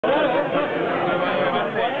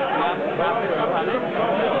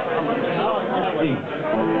Sí.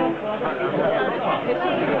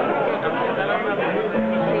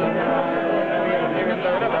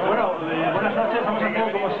 Bueno, buenas noches, vamos a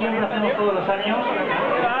hacer como siempre hacemos todos los años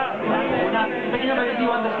un pequeño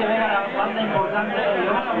aperitivo antes que venga la banda importante. Y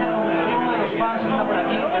vamos a hacer uno de los fans que está por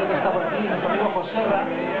aquí, creo que está por aquí, nuestro amigo Joserra.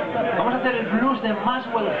 Vamos a hacer el blues de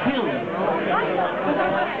Maxwell Hill,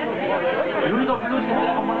 el único blues que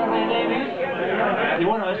puede componer Ray Davis. Y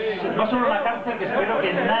bueno, va sobre una cárcel que espero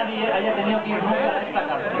que nadie haya tenido que ir nunca a esta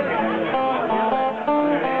cárcel.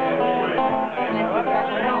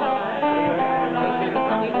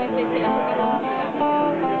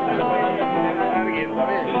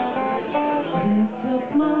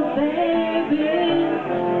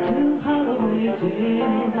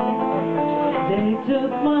 They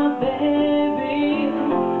took my baby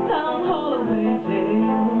down Holloway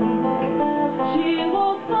jail. She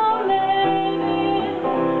was so lady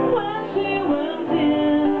when she went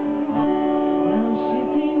in. Now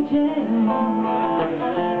she's in jail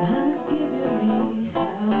and it's giving me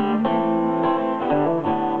hell.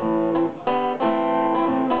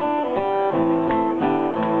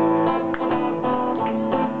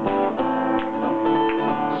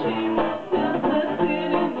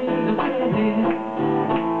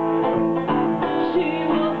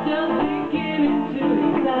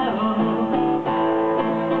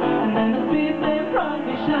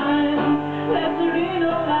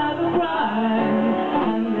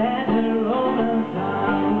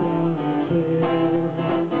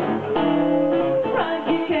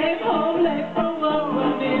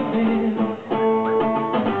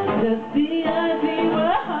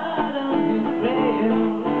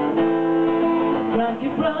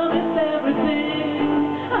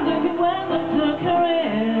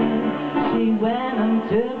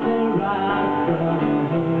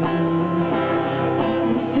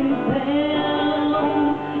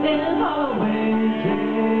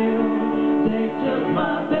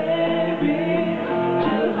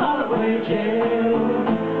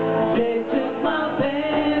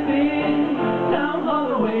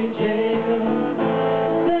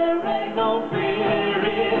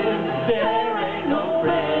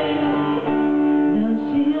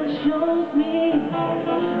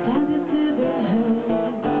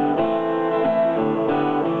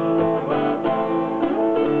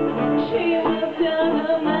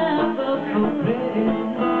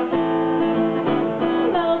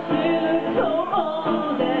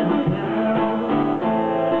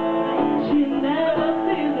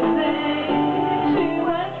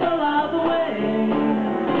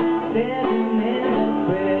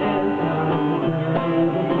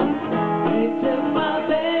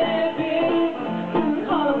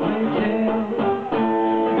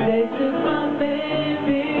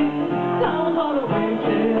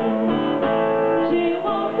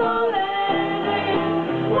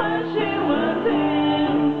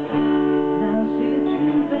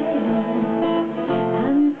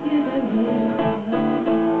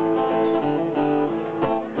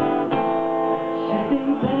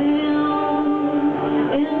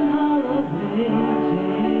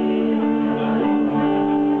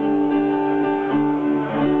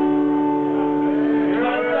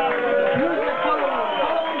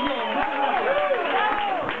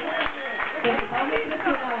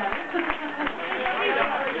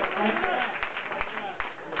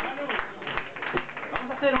 Vamos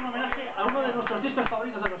a hacer un homenaje a uno de nuestros discos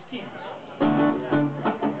favoritos de los Kinks.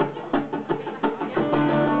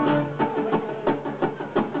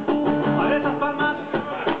 A ver esas palmas.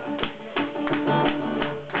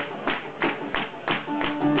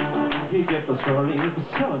 He gets us early at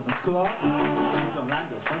 7 o'clock. Some like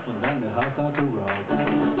the something down the house out the road.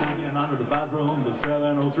 Getting under the bathroom, the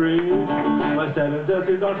 703. My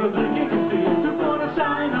 7:30 doctor's looking to see. To put a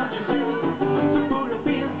sign on your suit. To put a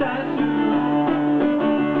pin tattoo.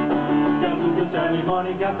 Got to get Sally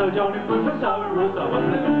money, got the Johnny puts a sour rose of a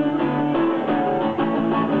blue.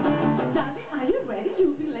 Darling, are you ready?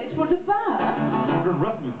 You'll be late for the bar. Don't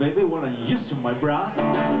rough me, baby, when I used to my bra.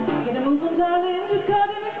 Get a move on, darling, just got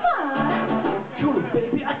in his mind. Cool,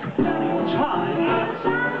 baby, I could plenty of time.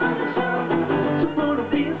 To put a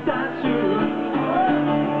pin tattoo.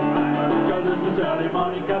 Got to get Sally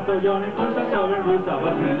money, got the Johnny puts a sour rose of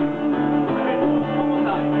a blue.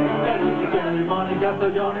 Sally money, got the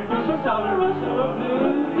Johnny puts a sour rose of a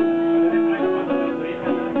blue.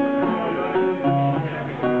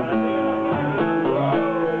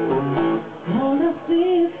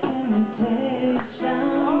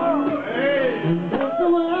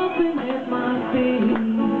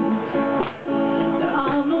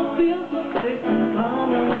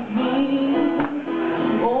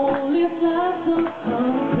 Only flights of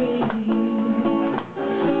concrete.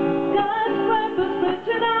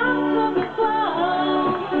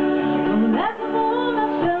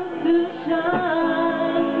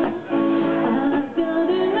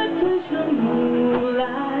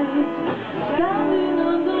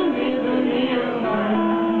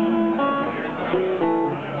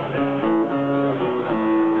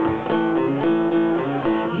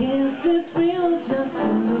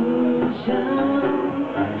 solution.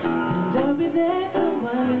 Don't be there to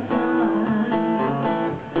when it's done.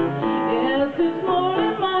 Yes, it's more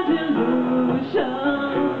than my delusion,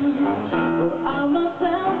 but all my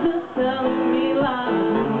senses telling me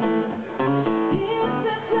lies. It's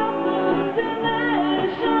a tough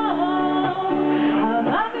hallucination, and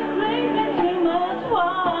I've been drinking too much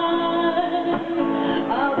wine.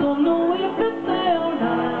 I don't know if it's day or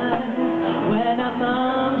night when I'm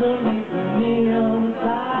underneath the neon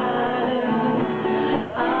sign.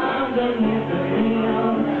 Underneath the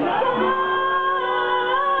neon sign.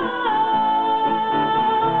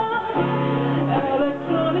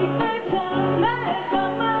 Electronic nature makes a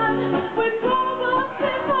man with problems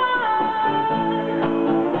in mind.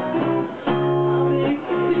 Big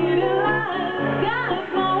city lights guide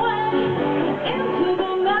my way into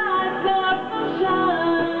the night, dark no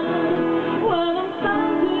shine. When I'm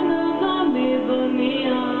standing underneath the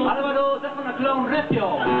neon. Álvaro, déjame clown Recio.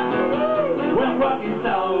 When work is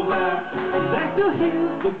over, back to hit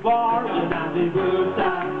the bar and have a good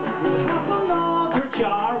time. We'll have another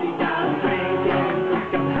jar, we got drinking.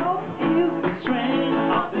 Can help ease the strain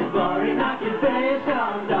of this boring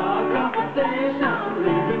accusation, dark conversation,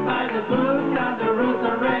 living by the book and the rules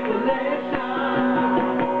and regulations.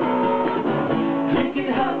 You can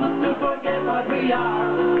help us to forget what we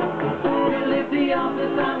are. We leave the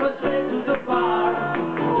office and we're straight to the bar.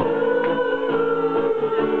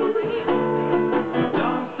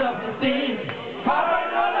 Don't stop to think, have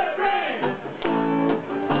another drink.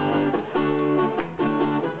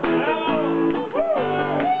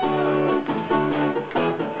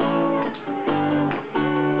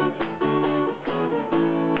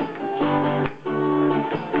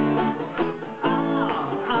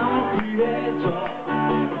 I'm a creator,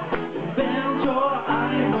 inventor,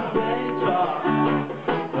 I'm a creator.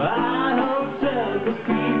 I observe the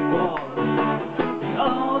people, the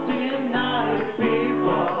ordinary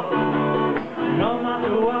people. No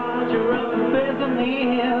matter what your optimism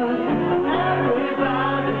is,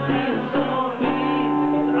 everybody seems so big.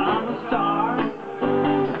 I'm a star,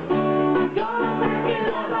 gonna make it,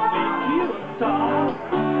 gonna make you a star.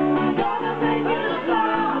 Gonna make you a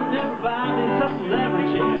star, everybody's a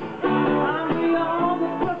celebrity. I'm the only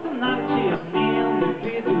personality, I'm the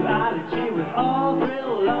individuality. With all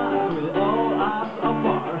real life, with all us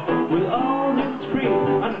apart, with all this free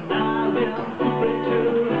on an island to break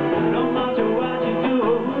through. No matter what you do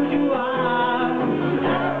or who you are,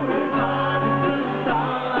 everybody's a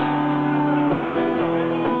star.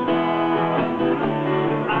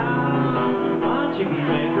 I'm a chicken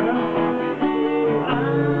maker, I'm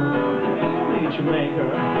the image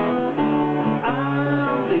maker,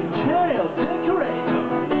 I'm the interior decorator.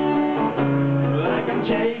 I can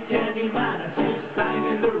take any man and sit bang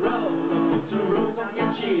in the road. Put some rose on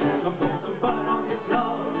your cheek, put some butter on your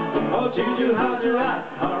floor. I'll teach you how to act,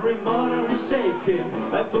 how remote and safety.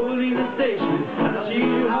 I pull in the station and I'll teach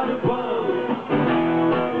you how to pose.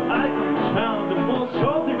 I can turn the most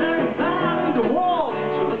ordinary man in the world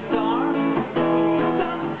into a star. Cause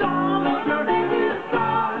I'm a Starmaker, make you a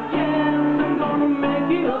star. Yes, I'm gonna make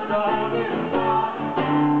you a star.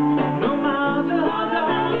 No matter how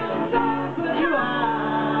dark but you are.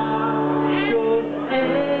 Cause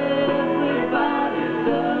everybody's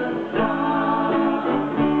a star.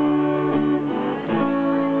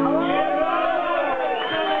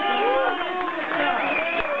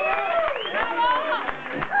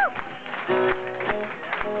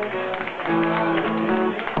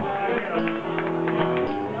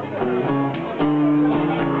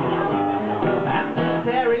 I'm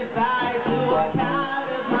terrified to walk out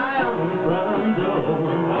of my own front door.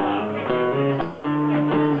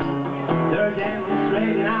 They're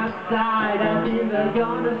demonstrating outside, I think they're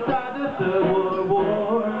gonna start the Third World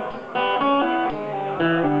War.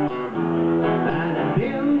 And I've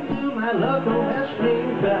been to my local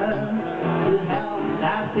Starmaker to help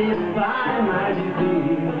pacify my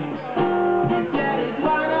disease. He said it's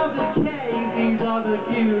one of the cases of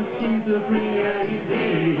acute schizophrenia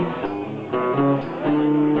disease.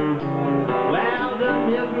 Well, the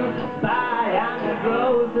business spy and the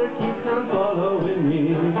grocer keeps on following me.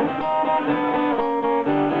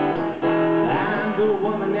 And the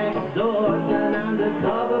woman next door's an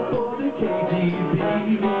undercover for the KGB.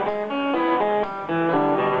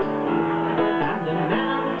 And the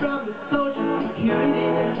man from the Social Security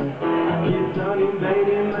keeps on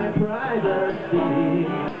invading my privacy.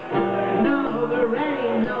 No, there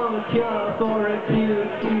ain't no cure for acute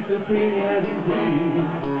schizophrenia disease.